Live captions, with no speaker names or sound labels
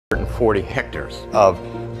140 hectares of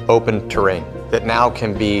open terrain that now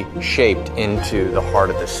can be shaped into the heart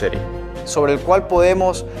of the city. Sobre el cual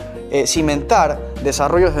podemos cimentar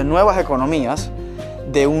desarrollos de nuevas economías,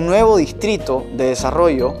 de un nuevo distrito de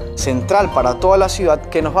desarrollo central para toda la ciudad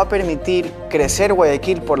que nos va a permitir crecer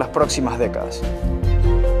Guayaquil por las próximas décadas.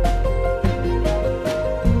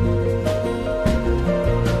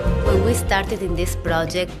 When we started in this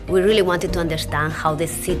project, we really wanted to understand how the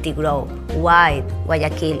city grew, why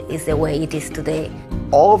Guayaquil is the way it is today.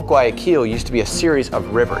 All of Guayaquil used to be a series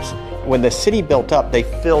of rivers. When the city built up, they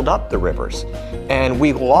filled up the rivers, and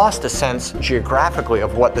we lost a sense geographically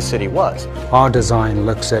of what the city was. Our design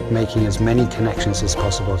looks at making as many connections as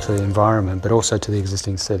possible to the environment, but also to the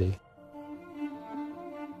existing city.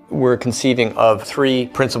 We're conceiving of three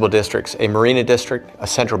principal districts: a marina district, a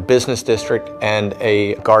central business district, and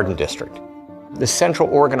a garden district. The central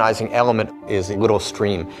organizing element is a little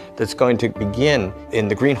stream that's going to begin in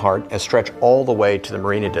the Green Heart and stretch all the way to the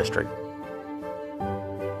Marina District.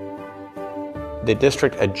 The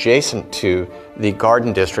district adjacent to the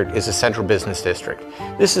Garden District is a central business district.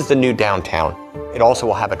 This is the new downtown. It also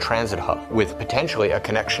will have a transit hub with potentially a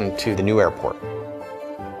connection to the new airport.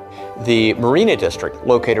 The Marina District,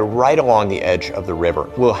 located right along the edge of the river,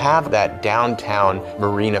 will have that downtown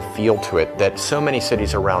marina feel to it that so many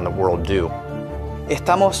cities around the world do.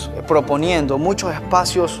 Estamos proponiendo muchos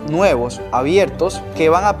espacios nuevos, abiertos, que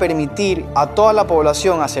van a permitir a toda la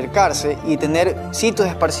población acercarse y tener sitios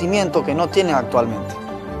de esparcimiento que no tienen actualmente.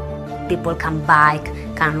 People can bike,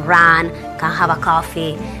 can run, can have a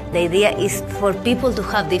coffee. The idea is for people to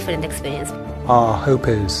have different experiences. Our hope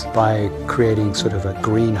is by creating sort of a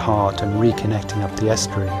green heart and reconnecting up the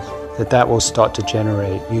estuaries, that will start to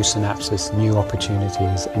generate new synapses, new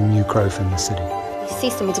opportunities and new growth in the city.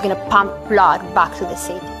 System is going to pump blood back to the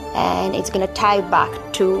city, and it's going to tie back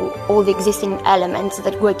to all the existing elements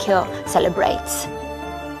that Guayaquil celebrates.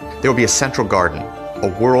 There will be a central garden, a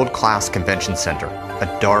world-class convention center,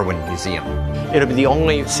 a Darwin museum. It'll be the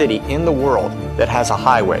only city in the world that has a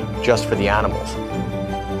highway just for the animals.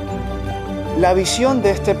 La visión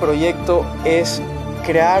de este proyecto es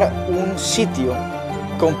crear un sitio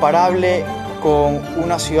comparable con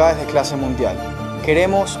unas ciudades de clase mundial.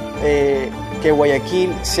 Queremos que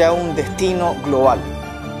Guayaquil sea un destino global.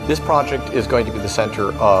 This project is going to be the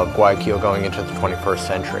center of Guayaquil going into the 21st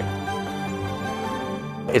century.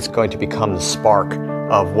 It's going to become the spark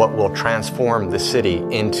of what will transform the city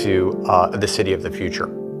into the city of the future.